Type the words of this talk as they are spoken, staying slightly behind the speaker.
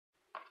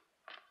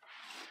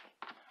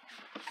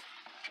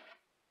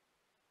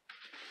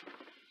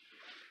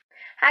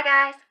Hi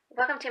guys,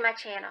 welcome to my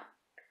channel.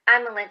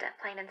 I'm Melinda,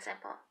 plain and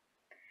simple.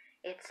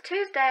 It's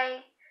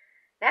Tuesday.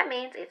 That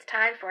means it's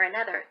time for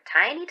another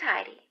Tiny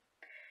Tidy.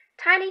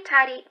 Tiny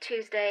Tidy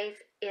Tuesdays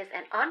is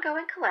an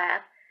ongoing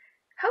collab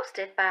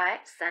hosted by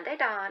Sunday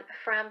Dawn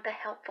from The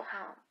Helpful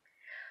Home.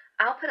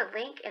 I'll put a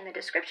link in the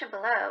description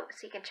below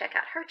so you can check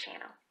out her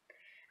channel.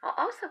 I'll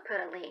also put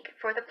a link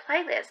for the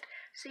playlist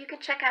so you can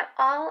check out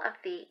all of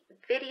the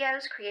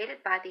videos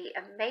created by the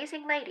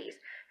amazing ladies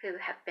who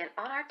have been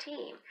on our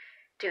team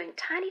doing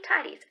tiny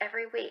tidies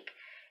every week.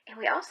 And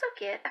we also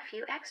get a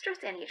few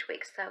extras in each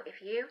week. So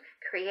if you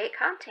create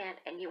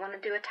content and you want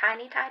to do a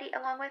tiny tidy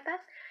along with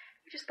us,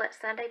 you just let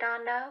Sunday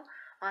Dawn know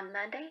on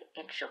Monday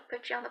and she'll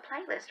put you on the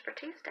playlist for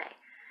Tuesday.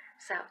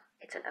 So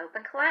it's an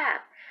open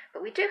collab.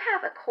 But we do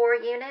have a core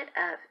unit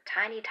of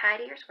tiny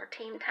tidiers or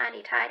Team Tiny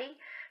Tidy.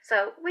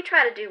 So we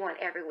try to do one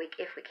every week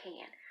if we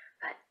can.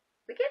 But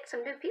we get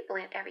some new people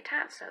in every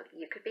time, so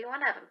you could be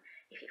one of them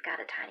if you've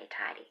got a tiny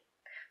tidy.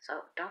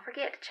 So don't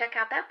forget to check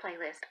out that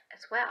playlist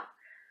as well.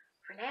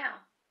 For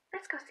now,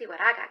 let's go see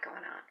what I got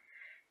going on.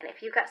 And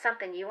if you've got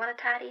something you want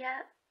to tidy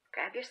up,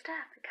 grab your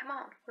stuff and come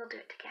on, we'll do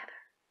it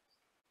together.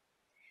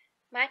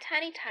 My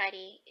tiny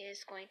tidy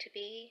is going to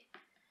be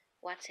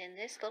what's in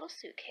this little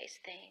suitcase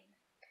thing.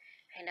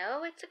 I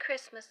know it's a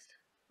Christmas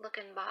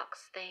looking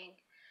box thing,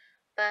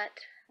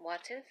 but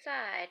what's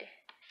inside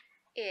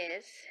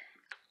is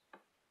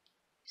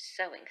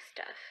sewing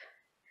stuff.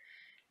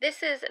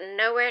 This is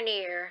nowhere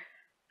near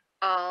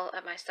all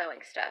of my sewing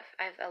stuff.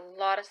 I have a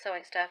lot of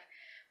sewing stuff.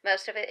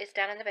 Most of it is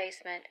down in the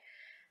basement.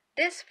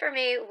 This for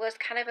me was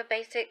kind of a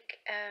basic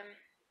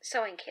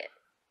sewing kit.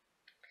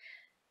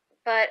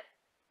 But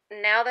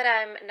now that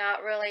I'm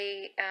not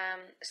really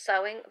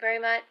sewing very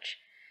much,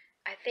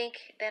 I think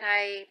that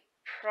I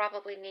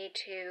probably need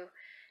to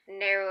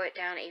narrow it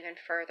down even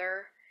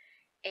further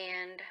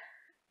and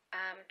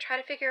try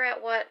to figure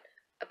out what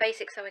a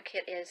basic sewing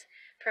kit is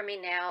for me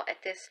now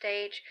at this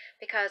stage,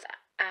 because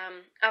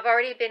I've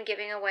already been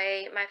giving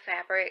away my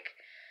fabric.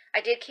 I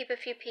did keep a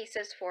few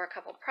pieces for a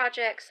couple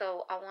projects,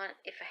 so I want,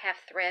 if I have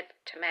thread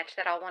to match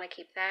that, I'll want to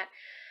keep that.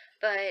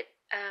 But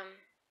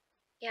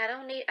yeah,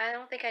 I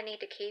don't think I need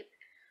to keep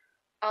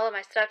all of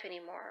my stuff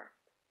anymore.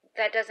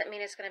 That doesn't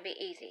mean it's going to be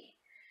easy,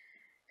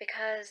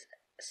 because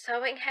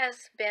sewing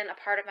has been a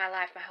part of my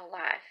life my whole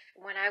life.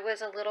 When I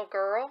was a little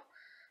girl,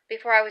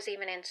 before I was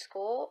even in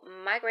school,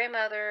 my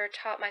grandmother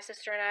taught my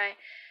sister and I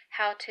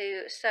how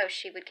to sew.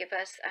 She would give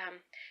us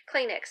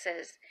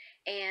Kleenexes,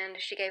 and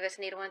she gave us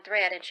needle and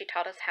thread, and she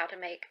taught us how to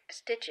make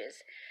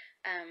stitches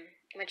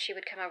when she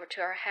would come over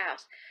to our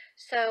house.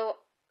 So,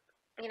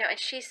 you know, and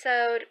she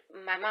sewed,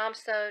 my mom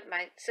sewed,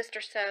 my sister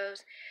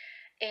sews,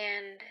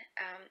 and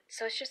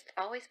so it's just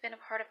always been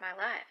a part of my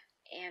life.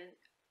 And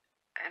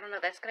I don't know,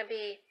 that's going to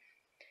be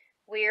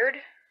weird,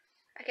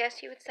 I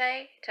guess you would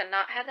say, to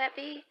not have that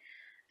be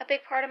a big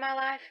part of my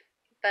life.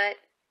 But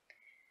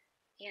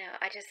you know,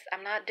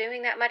 I'm not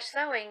doing that much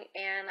sewing,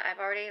 and I've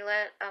already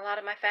let a lot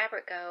of my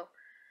fabric go,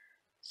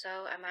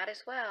 so I might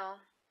as well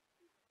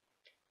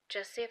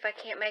just see if I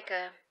can't make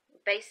a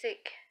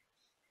basic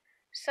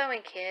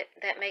sewing kit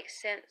that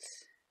makes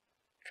sense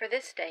for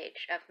this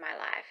stage of my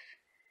life,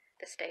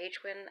 the stage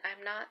when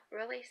I'm not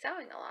really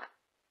sewing a lot.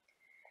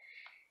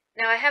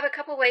 Now, I have a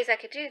couple ways I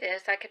could do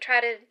this. I could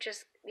try to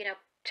just, you know,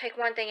 take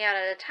one thing out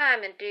at a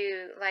time and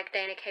do like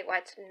Dana K.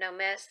 White's no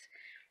mess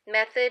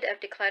method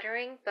of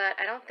decluttering, but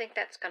I don't think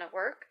that's going to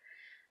work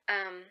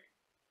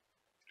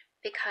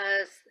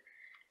because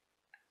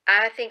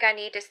I think I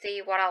need to see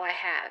what all I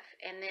have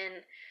and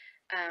then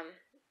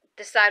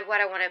decide what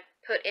I want to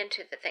put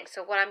into the thing.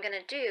 So what I'm going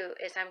to do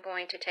is I'm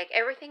going to take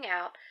everything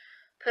out,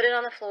 put it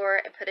on the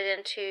floor, and put it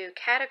into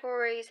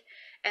categories,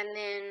 and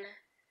then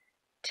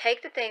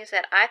take the things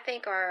that I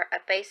think are a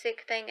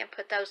basic thing and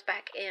put those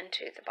back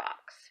into the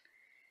box,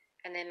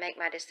 and then make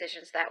my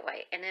decisions that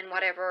way. And then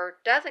whatever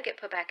doesn't get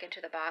put back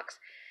into the box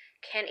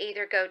can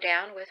either go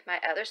down with my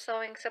other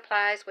sewing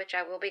supplies, which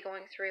I will be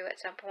going through at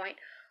some point,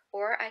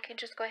 or I can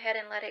just go ahead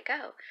and let it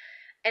go.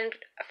 And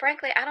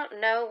frankly, I don't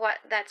know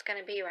what that's going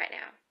to be right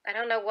now. I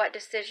don't know what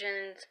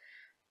decisions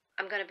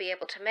I'm going to be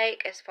able to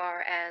make as far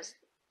as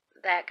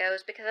that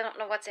goes, because I don't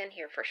know what's in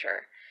here for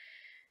sure.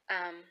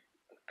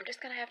 I'm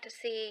just going to have to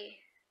see.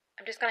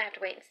 I'm just going to have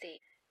to wait and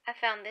see. I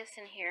found this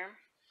in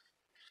here.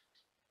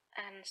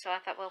 And so I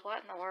thought, well,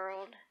 what in the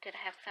world? Did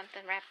it have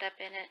something wrapped up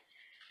in it?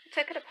 I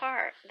took it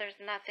apart. There's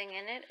nothing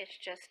in it. It's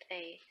just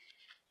a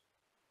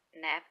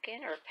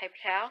napkin or paper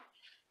towel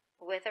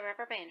with a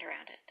rubber band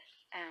around it.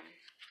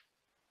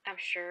 I'm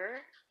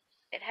sure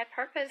it had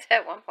purpose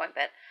at one point,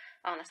 but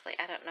honestly,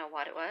 I don't know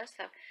what it was.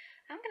 So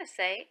I'm going to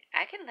say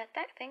I can let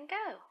that thing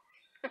go.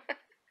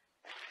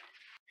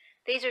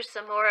 These are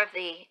some more of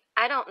the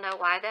I don't know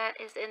why that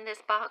is in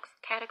this box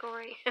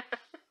category.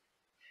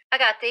 I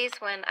got these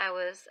when I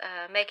was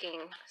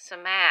making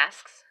some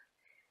masks.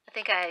 I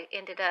think I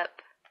ended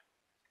up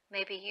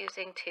maybe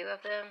using 2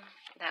 of them.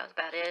 That was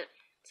about it.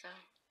 So,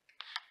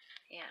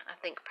 yeah, I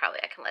think probably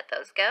I can let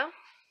those go.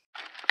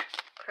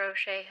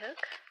 Crochet hook.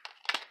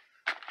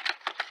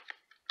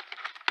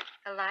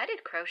 A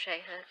lighted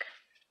crochet hook.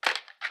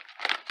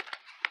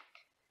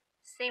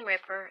 Seam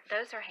ripper,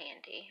 those are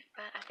handy,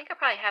 but I think I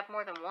probably have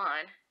more than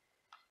one.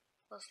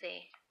 We'll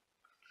see.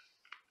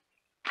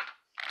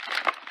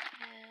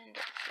 And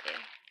let's see.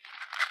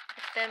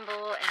 A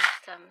thimble and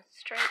some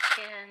straight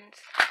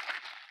pins.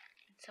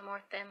 And some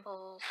more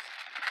thimbles.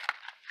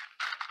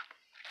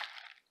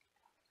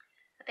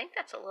 I think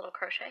that's a little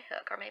crochet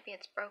hook, or maybe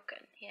it's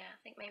broken. Yeah, I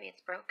think maybe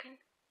it's broken.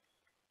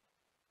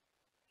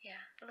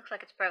 Yeah, it looks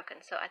like it's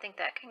broken, so I think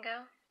that can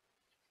go.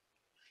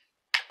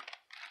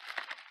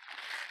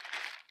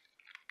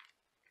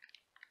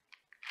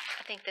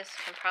 I think this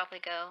can probably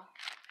go.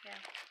 Yeah.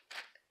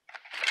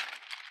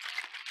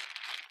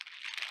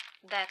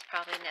 That's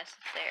probably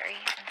necessary.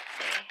 Let's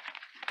see.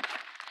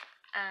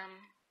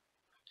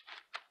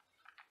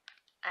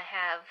 I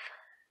have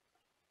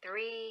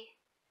 3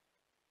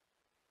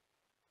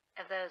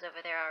 of those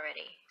over there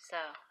already, so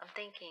I'm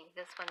thinking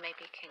this one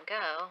maybe can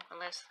go,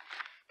 unless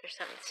there's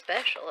something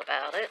special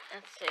about it.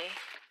 Let's see.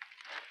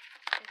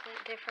 Is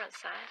it different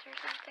size or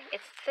something?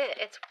 It's thick.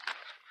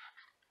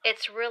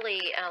 It's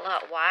really a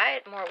lot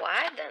more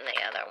wide than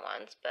the other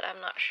ones, but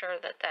I'm not sure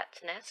that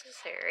that's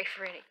necessary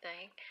for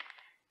anything.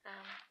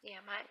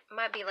 Yeah,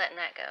 might be letting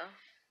that go.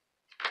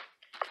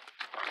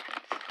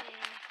 Let's see.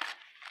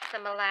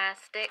 Some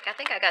elastic. I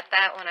think I got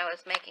that when I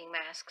was making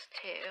masks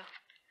too.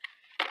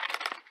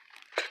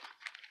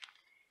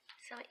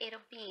 Some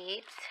little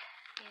beads.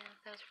 Yeah,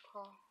 those are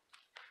cool.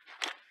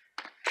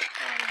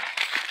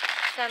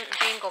 Some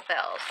jingle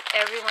bells.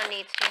 Everyone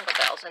needs jingle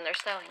bells in their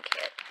sewing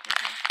kit.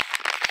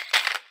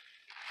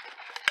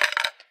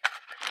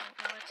 I don't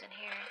know what's in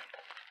here.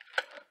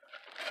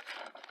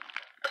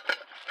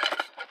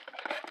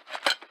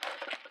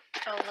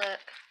 Oh,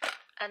 look.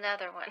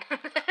 Another one.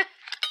 Okay,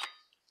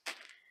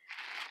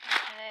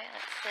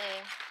 let's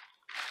see.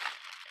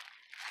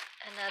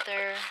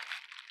 Another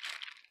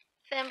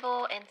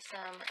thimble and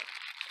some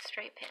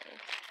straight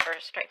pins. Or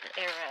straight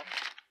arrow.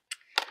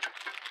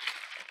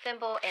 A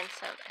thimble and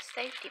some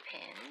safety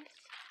pins.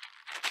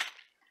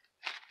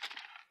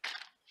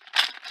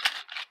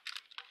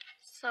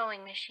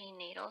 Sewing machine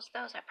needles.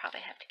 Those I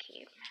probably have to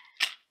keep.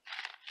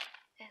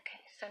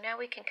 Okay, so now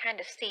we can kind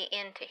of see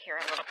into here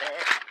a little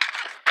bit.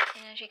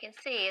 And as you can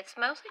see, it's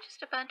mostly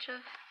just a bunch of,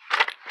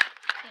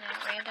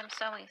 random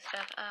sewing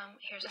stuff.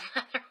 Here's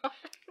another one.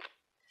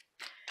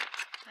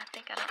 I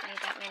think I don't need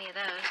that many of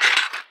those.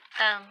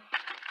 Yeah,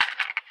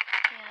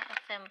 a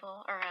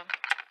thimble, or a,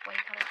 what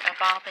do you call it, a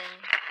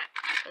bobbin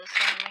for the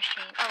sewing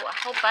machine. Oh, a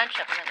whole bunch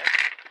of them, and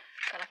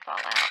they're going to fall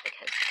out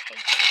because the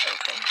case is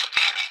open.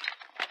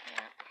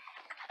 Yeah.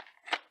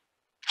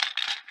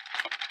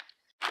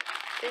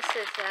 This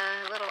is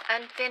a little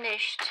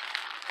unfinished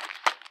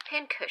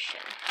pin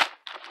cushion.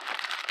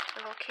 A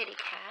little kitty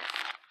cat.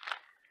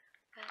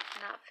 But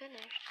not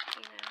finished,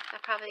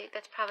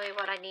 That's probably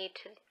what I need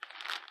to,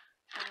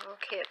 a little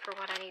kit for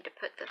what I need to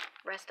put the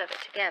rest of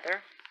it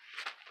together.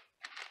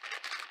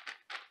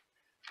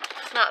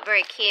 It's not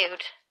very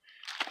cute.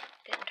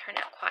 Didn't turn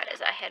out quite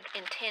as I had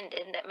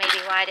intended. That may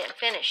be why I didn't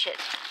finish it.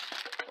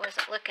 It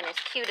wasn't looking as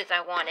cute as I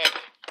wanted.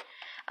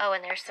 Oh,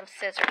 and there's some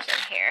scissors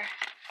in here.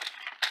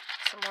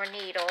 Some more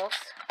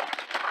needles.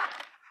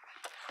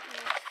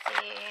 Let's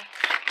see.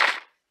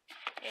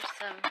 There's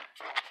some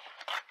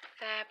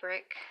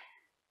fabric,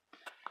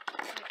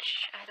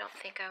 which I don't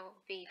think I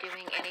will be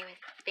doing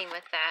anything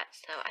with that,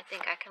 so I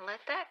think I can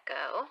let that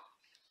go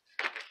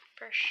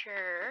for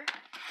sure.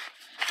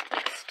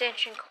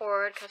 Extension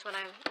cord, because when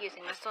I'm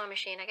using my sewing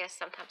machine, I guess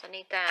sometimes I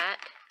need that.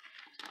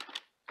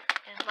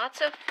 And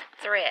lots of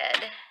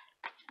thread.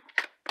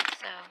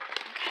 So,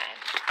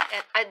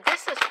 okay. And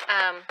this is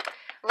a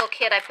little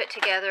kit I put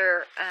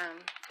together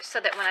so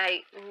that when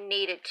I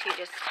needed to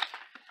just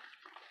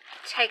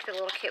take the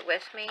little kit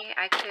with me,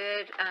 I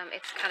could.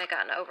 It's kind of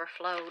gotten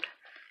overflowed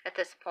at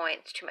this point.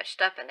 It's too much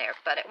stuff in there.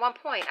 But at one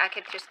point, I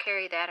could just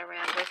carry that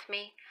around with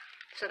me.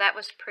 So that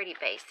was pretty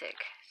basic.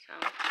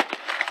 So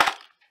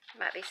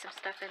might be some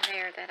stuff in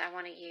there that I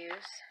want to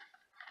use.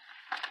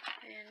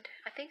 And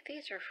I think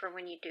these are for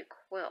when you do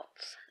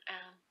quilts.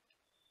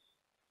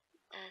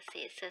 Let's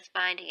see, it says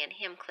binding and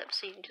hem clips,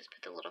 so you can just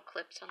put the little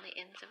clips on the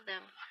ends of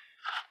them.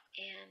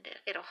 And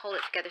it'll hold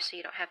it together so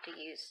you don't have to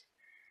use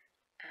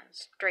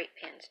straight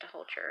pins to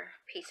hold your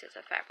pieces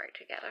of fabric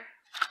together.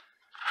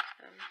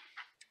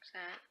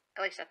 So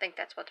at least I think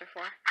that's what they're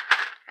for.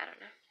 I don't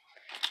know.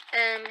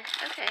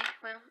 Okay,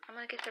 well, I'm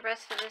going to get the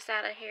rest of this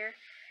out of here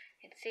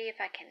and see if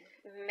I can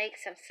make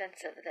some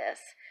sense of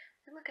this.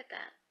 And look at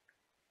that.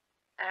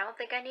 I don't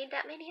think I need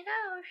that many of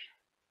those.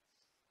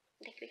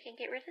 I think we can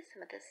get rid of some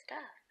of this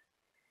stuff.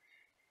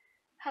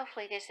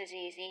 Hopefully this is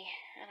easy.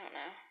 I don't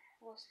know.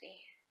 We'll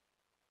see.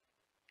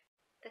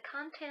 The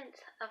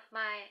contents of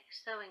my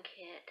sewing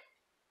kit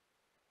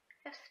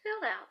have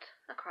spilled out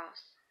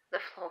across the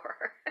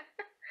floor.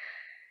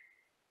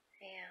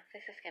 Yeah,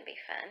 this is going to be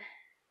fun.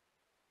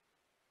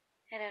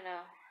 I don't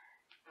know.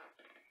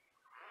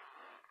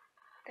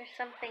 There's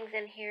some things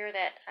in here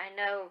that I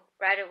know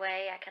right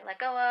away I can let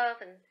go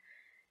of, and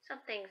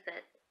some things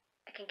that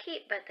I can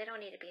keep, but they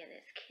don't need to be in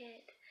this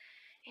kit.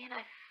 And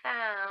I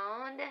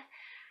found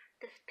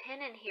this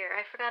pen in here.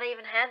 I forgot I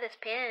even had this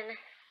pen.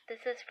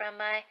 This is from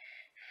my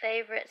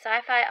favorite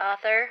sci-fi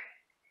author,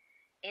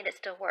 and it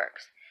still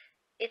works.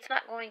 It's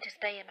not going to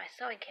stay in my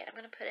sewing kit. I'm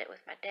going to put it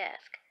with my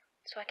desk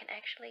so I can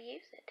actually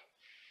use it.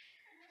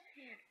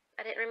 Yeah.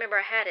 I didn't remember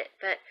I had it,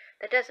 but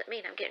that doesn't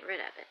mean I'm getting rid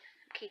of it.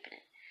 I'm keeping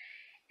it.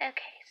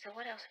 Okay, so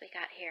what else we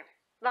got here?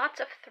 Lots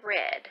of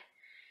thread.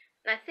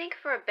 And I think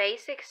for a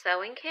basic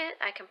sewing kit,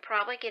 I can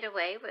probably get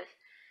away with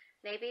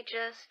maybe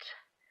just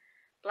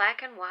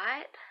black and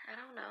white. I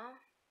don't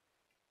know.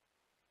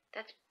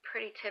 That's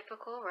pretty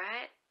typical,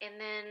 right? And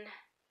then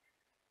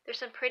there's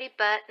some pretty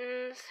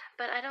buttons,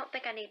 but I don't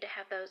think I need to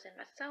have those in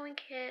my sewing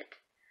kit.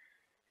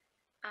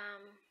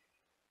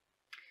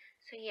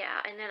 So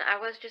yeah, and then I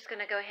was just going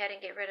to go ahead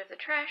and get rid of the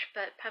trash,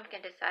 but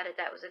Pumpkin decided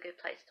that was a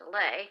good place to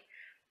lay.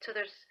 So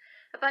there's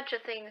a bunch of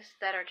things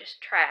that are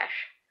just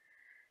trash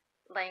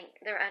laying.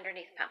 They're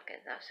underneath Pumpkin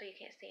though, so you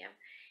can't see them.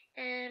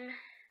 And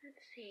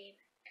let's see.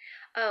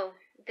 Oh,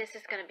 this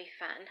is going to be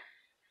fun.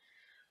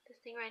 This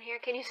thing right here,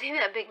 can you see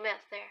that big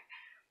mess there?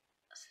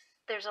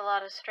 There's a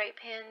lot of straight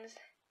pins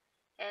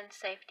and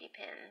safety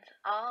pins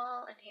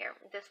all in here.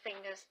 This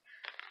thing is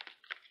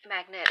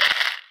magnetic.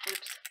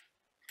 Oops.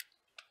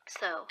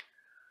 So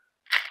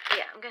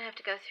yeah, I'm going to have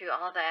to go through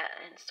all that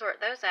and sort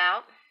those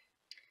out.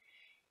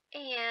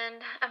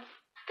 And I'm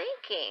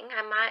thinking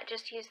I might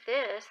just use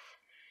this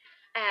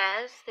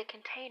as the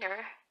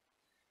container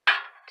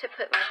to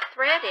put my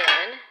thread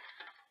in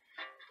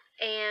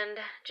and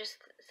just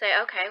say,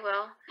 okay,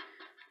 well,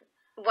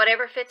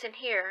 whatever fits in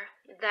here,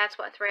 that's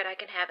what thread I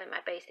can have in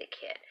my basic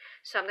kit.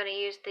 So I'm going to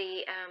use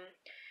the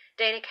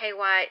Dana K.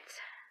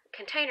 White's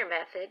container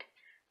method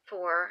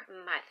for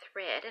my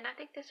thread. And I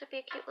think this would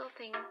be a cute little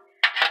thing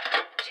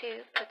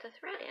to put the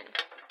thread in.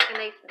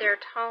 And they're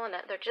tall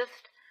enough. They're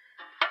just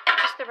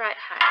the right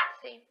height.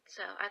 See?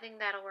 So I think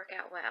that'll work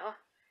out well.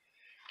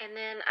 And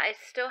then I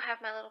still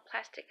have my little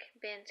plastic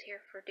bins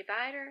here for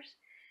dividers.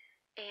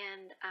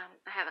 And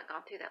I haven't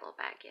gone through that little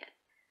bag yet.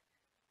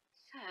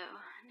 So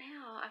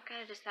now I've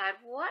got to decide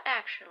what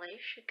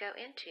actually should go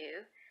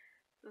into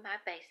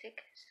my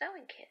basic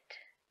sewing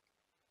kit.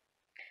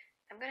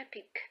 I'm going to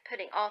be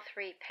putting all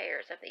 3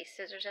 pairs of these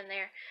scissors in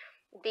there.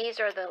 These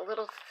are the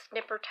little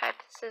snipper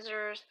type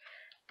scissors.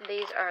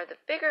 These are the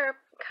bigger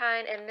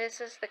kind, and this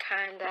is the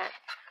kind that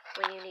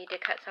when you need to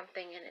cut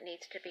something and it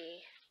needs to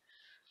be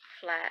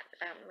flat,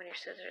 when your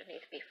scissors need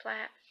to be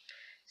flat.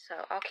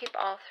 So I'll keep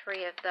all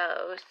 3 of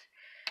those.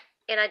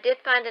 And I did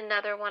find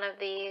another one of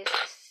these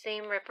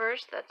seam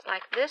rippers that's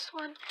like this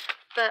one,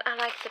 but I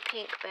like the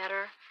pink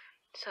better.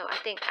 So I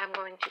think I'm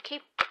going to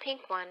keep the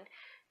pink one,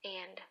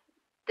 and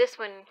this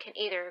one can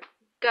either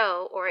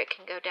go or it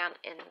can go down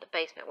in the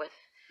basement with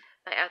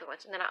my other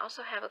ones. And then I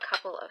also have a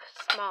couple of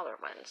smaller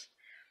ones.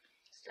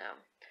 So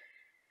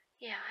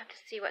yeah, I'll have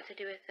to see what to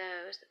do with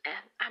those.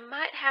 And I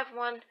might have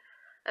one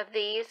of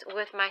these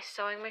with my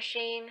sewing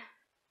machine.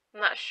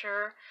 I'm not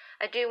sure.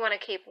 I do want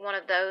to keep one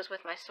of those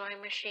with my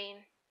sewing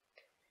machine.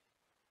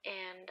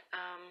 And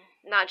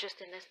not just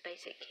in this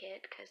basic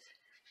kit, because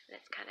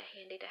that's kind of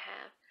handy to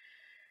have.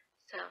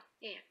 So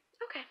yeah,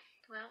 okay,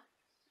 well,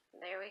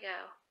 there we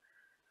go.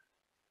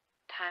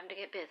 Time to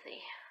get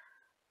busy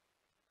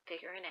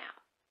figuring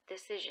out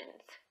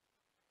decisions.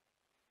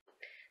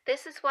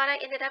 This is what I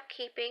ended up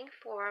keeping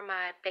for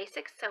my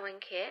basic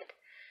sewing kit.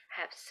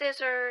 I have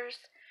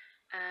scissors.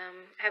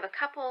 I have a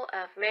couple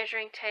of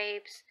measuring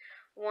tapes.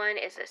 One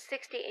is a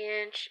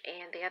 60-inch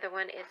and the other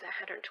one is a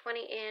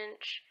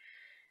 120-inch.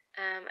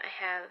 I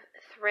have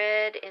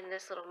thread in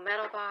this little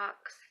metal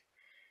box.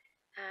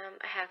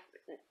 I have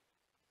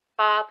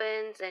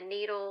bobbins and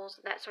needles,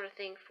 that sort of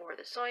thing for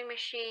the sewing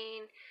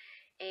machine.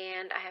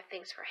 And I have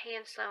things for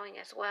hand sewing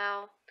as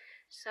well.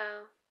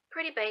 So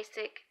pretty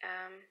basic,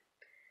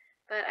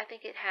 but I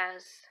think it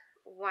has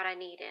what I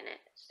need in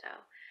it. So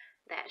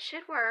that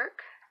should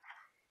work.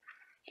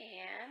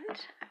 And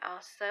I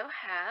also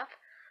have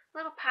a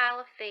little pile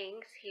of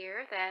things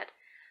here that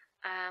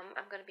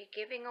I'm going to be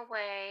giving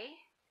away.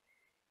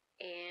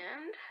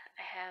 And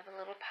I have a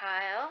little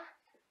pile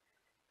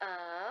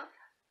of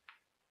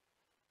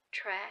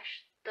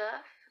trash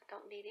stuff.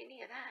 Don't need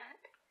any of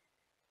that.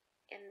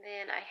 And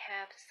then I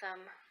have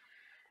some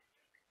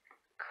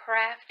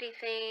crafty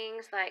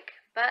things like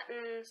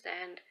buttons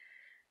and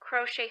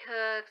crochet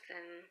hooks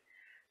and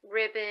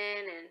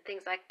ribbon and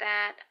things like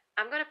that.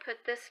 I'm going to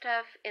put this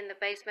stuff in the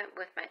basement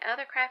with my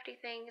other crafty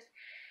things.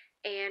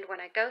 And when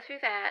I go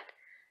through that,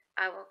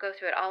 I will go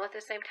through it all at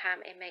the same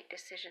time and make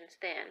decisions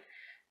then.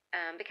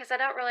 Because I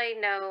don't really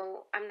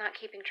know, I'm not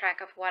keeping track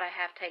of what I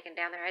have taken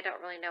down there. I don't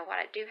really know what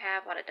I do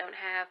have, what I don't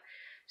have.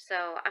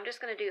 So I'm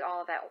just going to do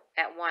all of that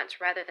at once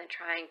rather than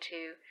trying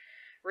to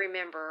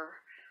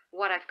remember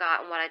what I've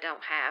got and what I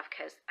don't have,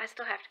 because I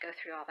still have to go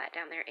through all that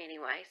down there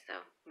anyway.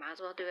 So might as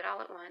well do it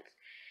all at once.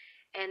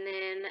 And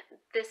then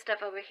this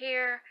stuff over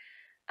here,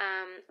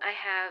 I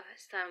have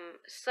some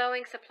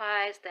sewing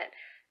supplies that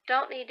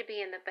don't need to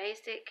be in the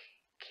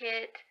basic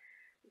kit,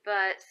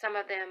 but some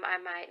of them I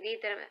might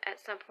need them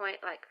at some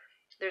point, like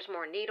there's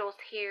more needles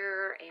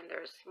here, and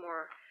there's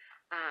more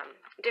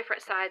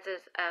different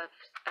sizes of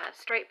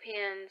straight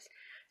pins,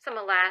 some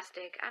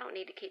elastic. I don't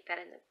need to keep that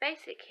in the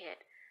basic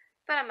kit,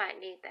 but I might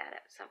need that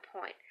at some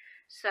point.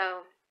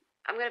 So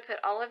I'm going to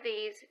put all of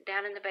these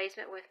down in the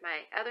basement with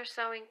my other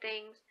sewing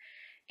things,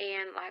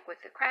 and like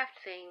with the craft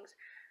things,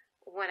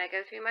 when I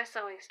go through my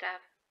sewing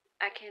stuff,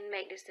 I can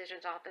make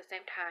decisions all at the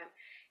same time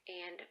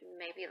and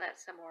maybe let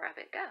some more of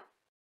it go.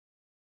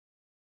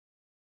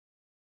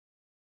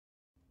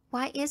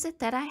 Why is it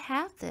that I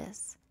have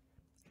this?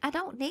 I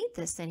don't need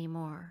this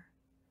anymore.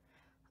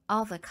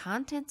 All the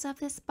contents of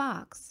this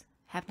box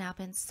have now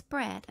been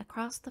spread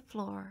across the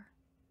floor.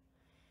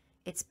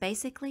 It's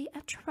basically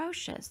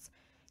atrocious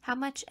how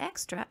much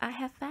extra I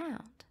have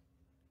found.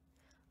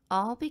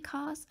 All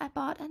because I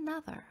bought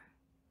another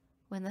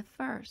when the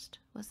first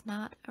was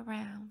not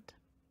around.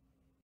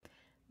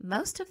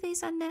 Most of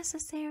these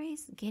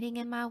unnecessaries getting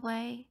in my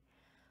way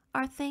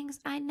are things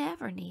I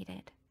never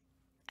needed.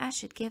 I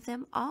should give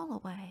them all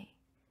away,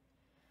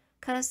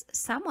 'cause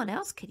someone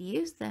else could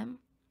use them,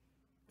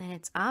 and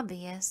it's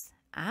obvious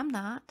I'm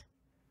not.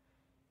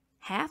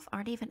 Half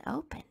aren't even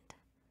opened,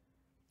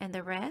 and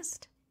the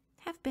rest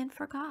have been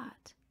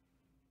forgot.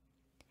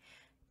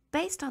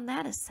 Based on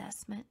that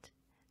assessment,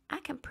 I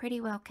can pretty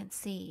well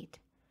concede.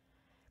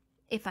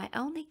 If I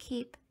only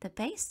keep the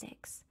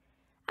basics,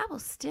 I will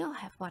still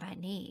have what I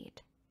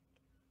need.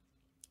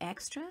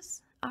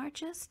 Extras are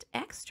just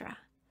extra,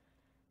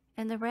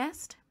 and the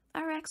rest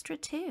are extra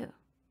too.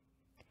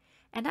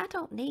 And I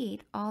don't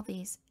need all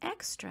these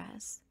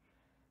extras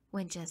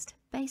when just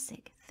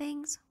basic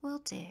things will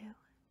do.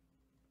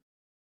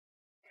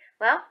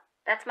 Well,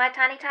 that's my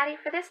tiny tidy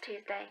for this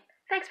Tuesday.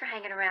 Thanks for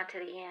hanging around to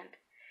the end.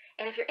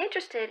 And if you're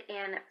interested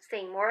in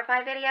seeing more of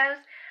my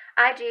videos,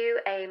 I do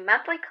a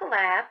monthly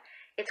collab.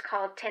 It's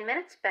called 10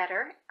 Minutes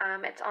Better.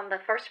 It's on the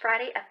first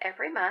Friday of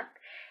every month,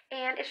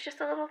 and it's just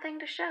a little thing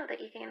to show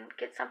that you can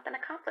get something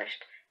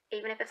accomplished.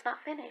 Even if it's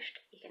not finished,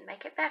 you can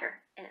make it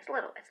better, and it's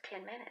little. It's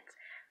 10 minutes,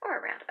 or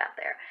around about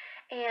there.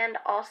 And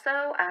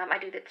also, I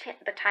do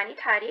the Tiny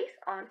Tidies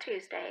on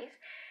Tuesdays,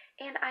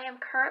 and I am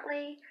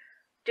currently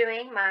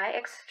doing my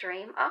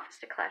extreme office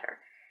declutter.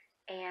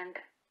 And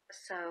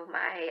so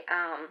my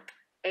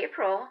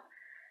April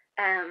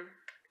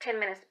 10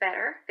 Minutes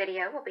Better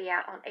video will be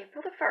out on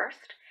April the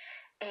 1st,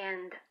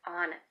 and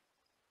on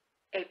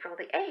April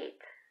the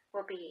 8th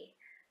will be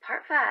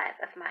part 5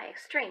 of my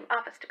extreme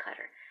office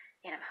declutter.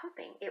 And I'm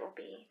hoping it will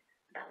be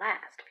the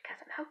last, because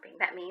I'm hoping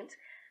that means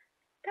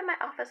that my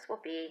office will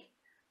be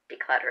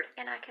decluttered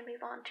and I can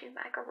move on to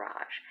my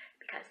garage,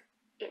 because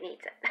it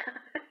needs it.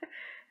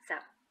 So,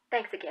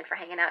 thanks again for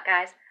hanging out,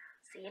 guys.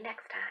 See you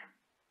next time.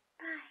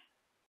 Bye.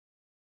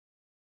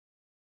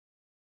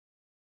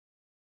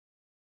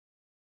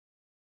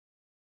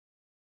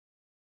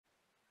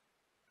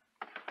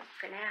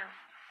 For now,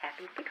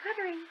 happy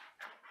decluttering.